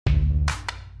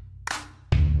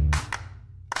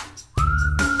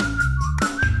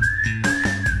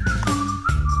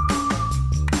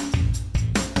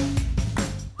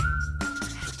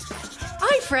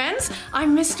friends.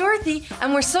 I'm Miss Dorothy,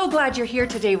 and we're so glad you're here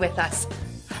today with us.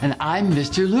 And I'm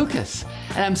Mr. Lucas.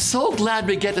 And I'm so glad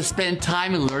we get to spend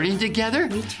time learning together.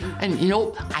 Me too. And you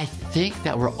know, I think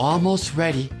that we're almost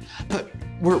ready, but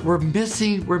we're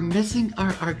missing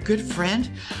our good friend,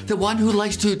 the one who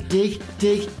likes to dig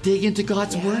into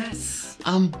God's word.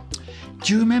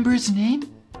 Do you remember his name?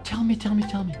 Tell me.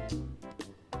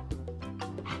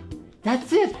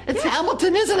 That's it. It's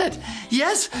Hamilton, isn't it?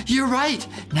 Yes, you're right.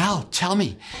 Now tell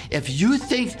me, if you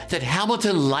think that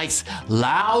Hamilton likes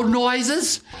loud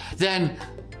noises, then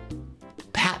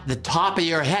pat the top of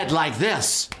your head like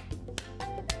this.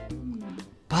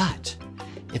 But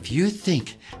if you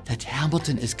think that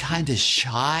Hamilton is kind of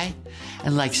shy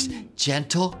and likes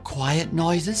gentle, quiet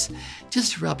noises,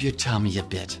 just rub your tummy a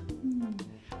bit.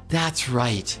 That's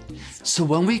right. So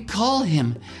when we call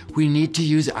him, we need to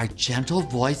use our gentle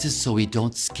voices so we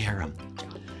don't scare him.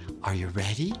 Are you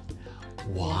ready?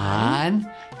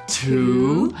 1,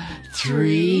 2,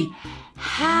 3.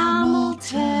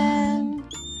 Hamilton.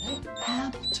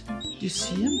 Hamilton. Do you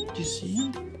see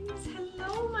him?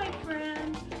 Hello, my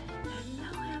friend.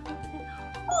 Hello, Hamilton.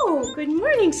 Oh, good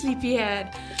morning,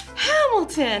 sleepyhead.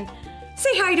 Hamilton, say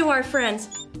hi to our friends.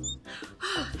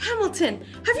 Oh, Hamilton,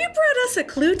 have you brought us a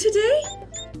clue today?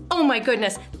 Oh my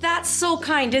goodness, that's so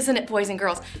kind, isn't it, boys and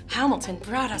girls? Hamilton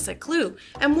brought us a clue.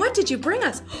 And what did you bring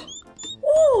us?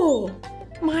 Oh,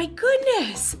 my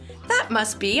goodness. That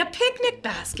must be a picnic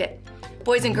basket.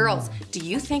 Boys and girls, do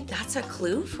you think that's a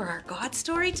clue for our God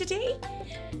story today?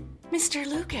 Mr.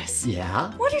 Lucas.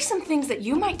 Yeah? What are some things that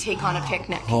you might take on a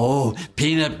picnic? Oh,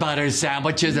 peanut butter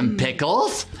sandwiches and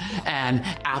pickles, and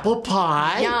apple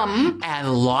pie. Yum.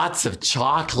 And lots of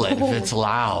chocolate if it's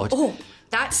loud. Oh,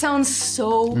 that sounds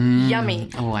so yummy.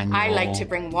 Oh, I know. I like to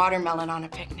bring watermelon on a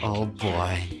picnic. Oh,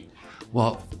 boy.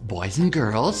 Well, boys and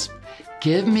girls,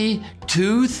 give me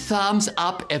 2 thumbs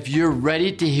up if you're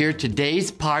ready to hear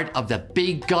today's part of the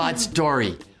Big God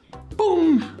story.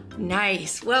 Boom.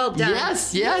 Nice. Well done.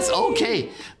 Yes, okay.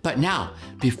 But now,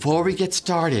 before we get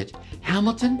started,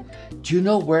 Hamilton, do you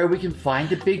know where we can find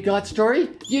the Big God story?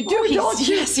 You do, don't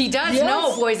you? Yes, he does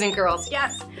know, boys and girls.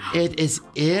 Yes. It is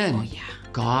in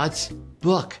God's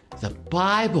book, the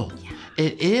Bible. Yeah.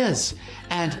 It is.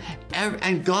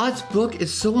 And God's book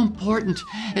is so important.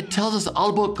 It tells us all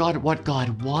about God, what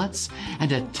God wants,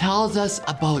 and it tells us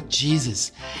about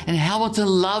Jesus. And Hamilton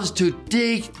loves to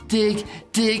dig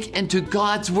into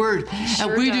God's word. Sure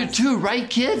and we does. do too, right,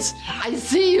 kids? I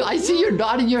see you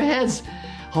nodding your heads.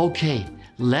 Okay,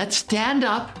 let's stand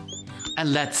up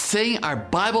and let's sing our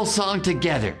Bible song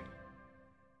together.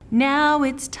 Now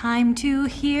it's time to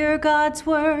hear God's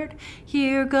word,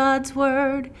 hear God's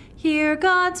word, hear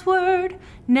God's word.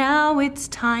 Now it's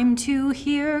time to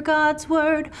hear God's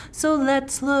word, so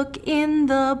let's look in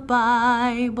the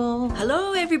Bible.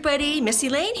 Hello everybody, Miss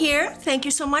Elaine here. Thank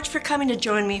you so much for coming to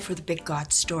join me for the Big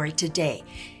God story today.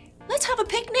 Let's have a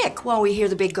picnic while we hear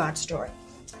the Big God story.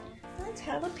 Let's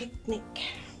have a picnic.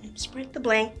 Spread the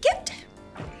blanket.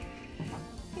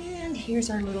 And here's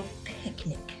our little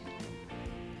picnic.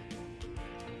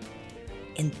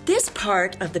 In this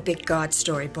part of the Big God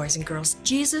story, boys and girls,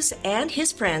 Jesus and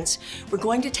his friends were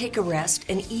going to take a rest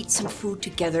and eat some food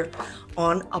together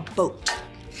on a boat.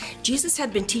 Jesus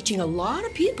had been teaching a lot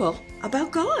of people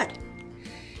about God.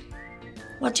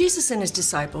 While Jesus and his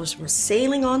disciples were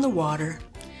sailing on the water,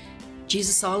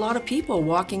 Jesus saw a lot of people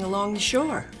walking along the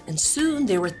shore, and soon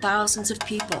there were thousands of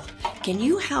people. Can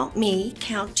you help me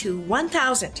count to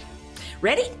 1,000?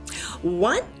 Ready?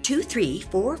 1, 2, 3,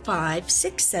 4, 5,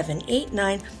 6, 7, 8,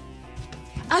 9,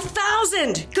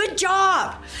 1,000. Good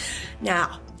job.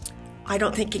 Now, I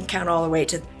don't think you can count all the way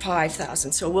to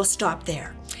 5,000, so we'll stop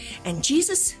there. And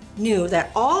Jesus knew that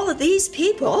all of these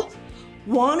people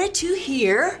wanted to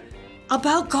hear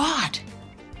about God.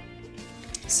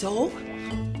 So,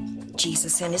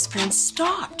 Jesus and his friends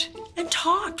stopped and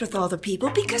talked with all the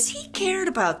people because he cared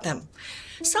about them.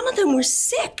 Some of them were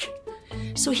sick.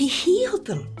 So he healed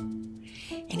them,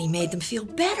 and he made them feel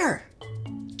better.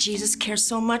 Jesus cares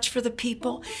so much for the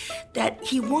people that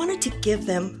he wanted to give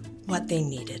them what they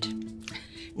needed.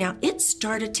 Now, it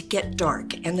started to get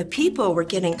dark, and the people were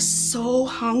getting so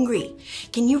hungry.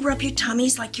 Can you rub your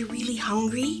tummies like you're really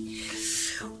hungry?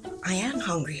 I am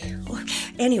hungry.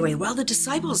 Anyway, while the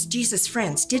disciples, Jesus'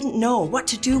 friends, didn't know what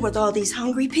to do with all these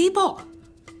hungry people,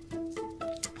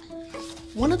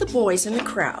 one of the boys in the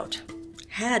crowd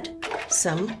had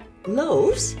some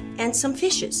loaves and some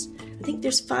fishes. I think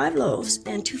there's 5 loaves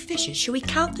and 2 fishes. Should we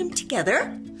count them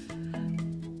together?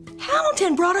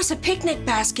 Hamilton brought us a picnic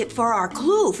basket for our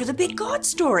clue for the Big God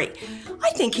story.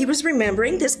 I think he was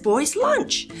remembering this boy's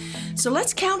lunch. So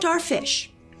let's count our fish.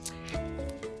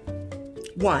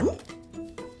 1,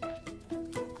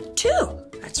 2.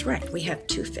 That's right, we have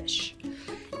 2 fish.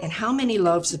 And how many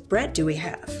loaves of bread do we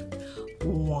have?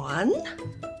 1,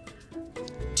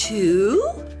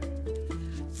 2,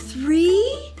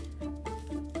 3,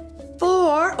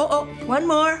 4. One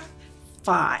more.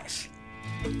 5.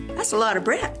 That's a lot of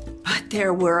bread. But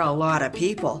there were a lot of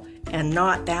people and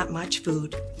not that much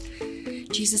food.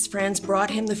 Jesus' friends brought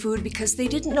him the food because they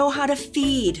didn't know how to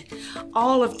feed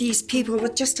all of these people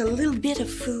with just a little bit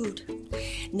of food.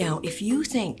 Now, if you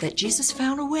think that Jesus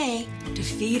found a way to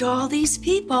feed all these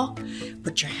people,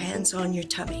 put your hands on your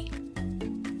tummy.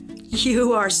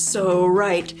 You are so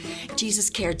right. Jesus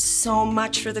cared so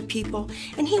much for the people,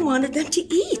 and he wanted them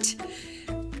to eat.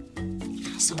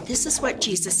 So this is what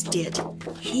Jesus did.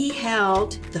 He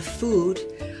held the food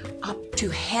up to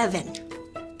heaven,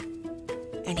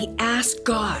 and he asked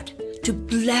God to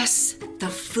bless the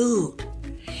food.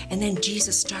 And then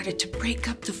Jesus started to break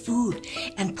up the food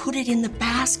and put it in the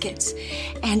baskets.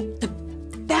 And the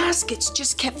baskets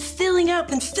just kept filling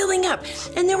up and filling up.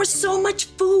 And there was so much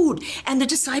food. And the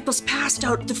disciples passed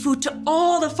out the food to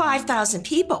all the 5,000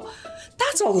 people.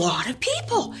 That's a lot of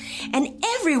people. And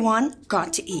everyone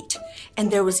got to eat. And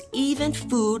there was even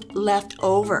food left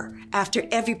over after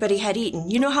everybody had eaten.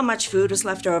 You know how much food was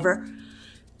left over?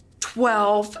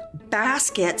 12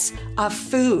 baskets of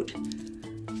food.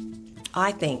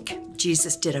 I think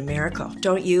Jesus did a miracle,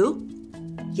 don't you?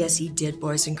 Yes, he did,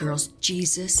 boys and girls.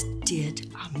 Jesus did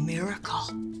a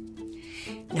miracle.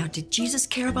 Now, did Jesus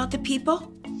care about the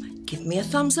people? Give me a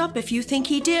thumbs up if you think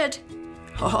he did.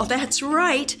 Oh, that's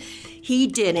right. He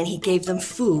did, and he gave them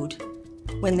food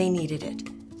when they needed it.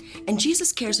 And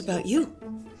Jesus cares about you.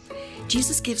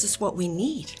 Jesus gives us what we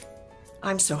need.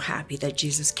 I'm so happy that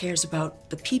Jesus cares about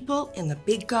the people in the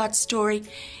big God story,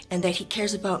 and that he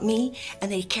cares about me,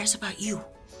 and that he cares about you.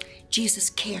 Jesus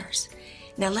cares.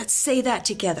 Now let's say that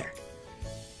together.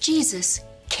 Jesus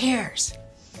cares.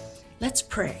 Let's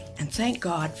pray and thank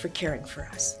God for caring for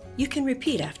us. You can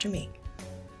repeat after me.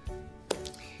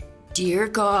 Dear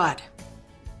God,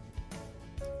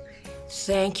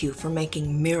 thank you for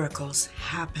making miracles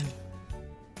happen.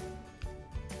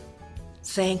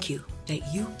 Thank you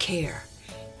that you care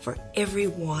for every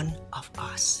one of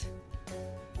us.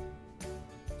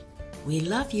 We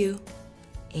love you.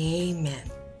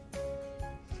 Amen.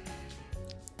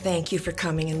 Thank you for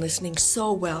coming and listening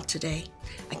so well today.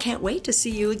 I can't wait to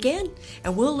see you again,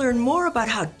 and we'll learn more about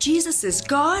how Jesus is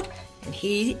God, and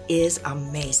he is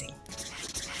amazing.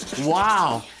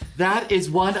 Wow, that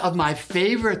is one of my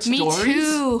favorite stories. Me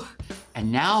too.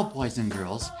 And now, boys and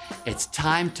girls, it's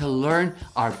time to learn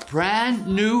our brand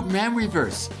new memory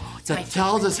verse that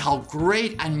tells us how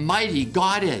great and mighty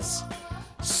God is.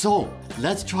 So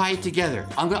let's try it together.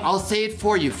 I'll say it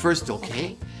for you first,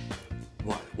 okay?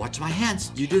 Watch my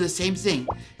hands. You do the same thing.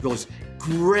 It goes,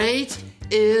 great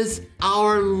is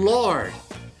our Lord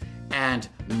and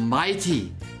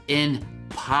mighty in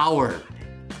power.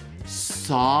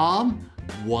 Psalm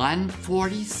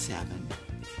 147,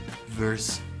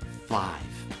 verse 5.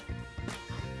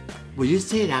 Will you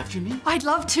say it after me? I'd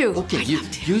love to. Okay,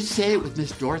 you say it with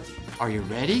Miss Dorothy. Are you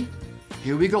ready?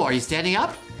 Here we go. Are you standing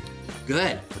up?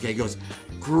 Good. Okay, it goes,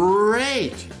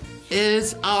 great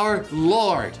is our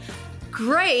Lord.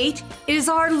 Great is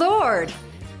our Lord.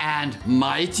 And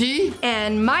mighty.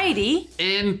 And mighty.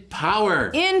 In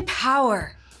power. In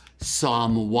power.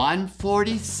 Psalm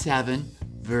 147,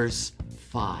 verse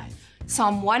 5.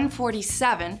 Psalm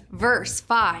 147, verse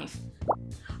 5.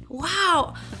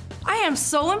 Wow, I am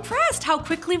so impressed how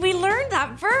quickly we learned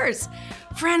that verse.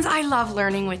 Friends, I love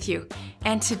learning with you.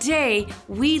 And today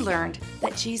we learned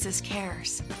that Jesus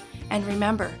cares. And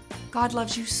remember, God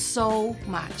loves you so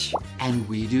much. And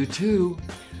we do too.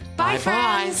 Bye, Bye-bye.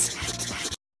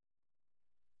 friends.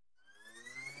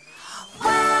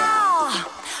 Wow!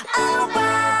 Oh,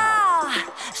 wow!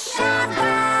 Shout,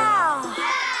 wow!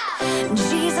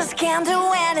 Jesus can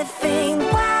do anything.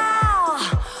 Wow!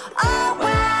 Oh,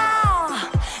 wow!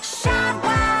 Shout,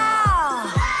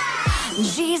 wow!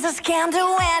 Jesus can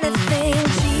do anything.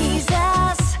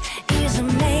 Jesus is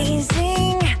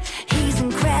amazing. He's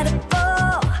incredible.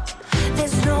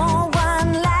 There's no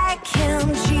one like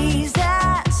him.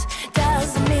 Jesus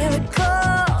does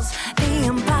miracles, the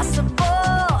impossible.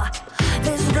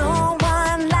 There's no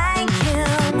one like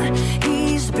him.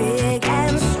 He's big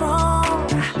and strong.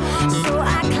 So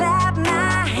I clap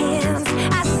my hands,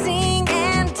 I sing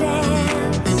and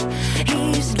dance.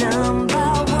 He's number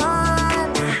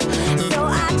one. So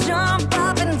I jump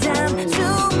up and down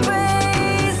to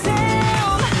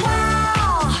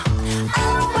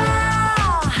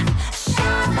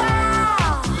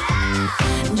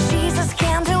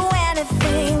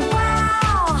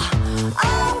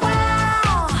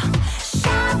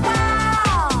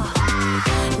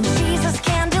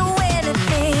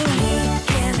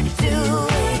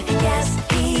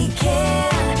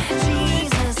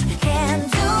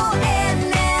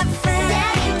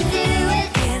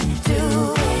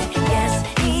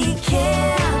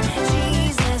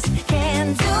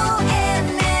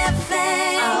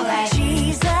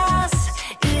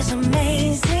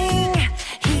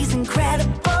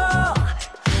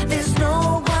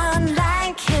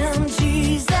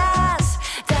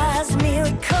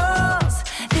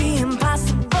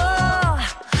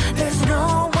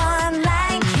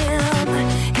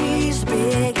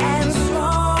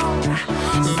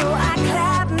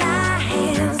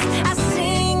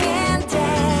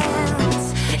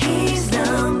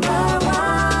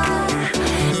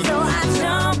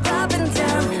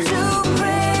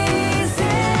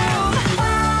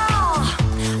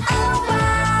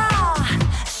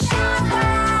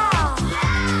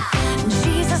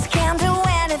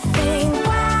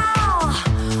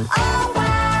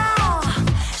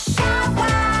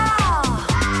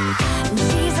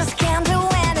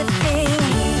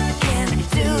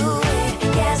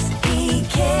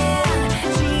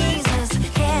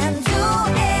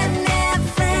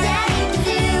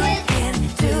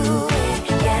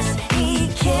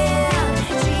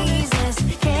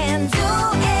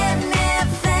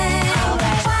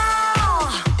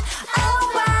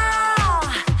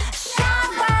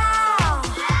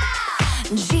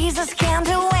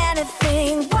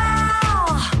anything. Wow.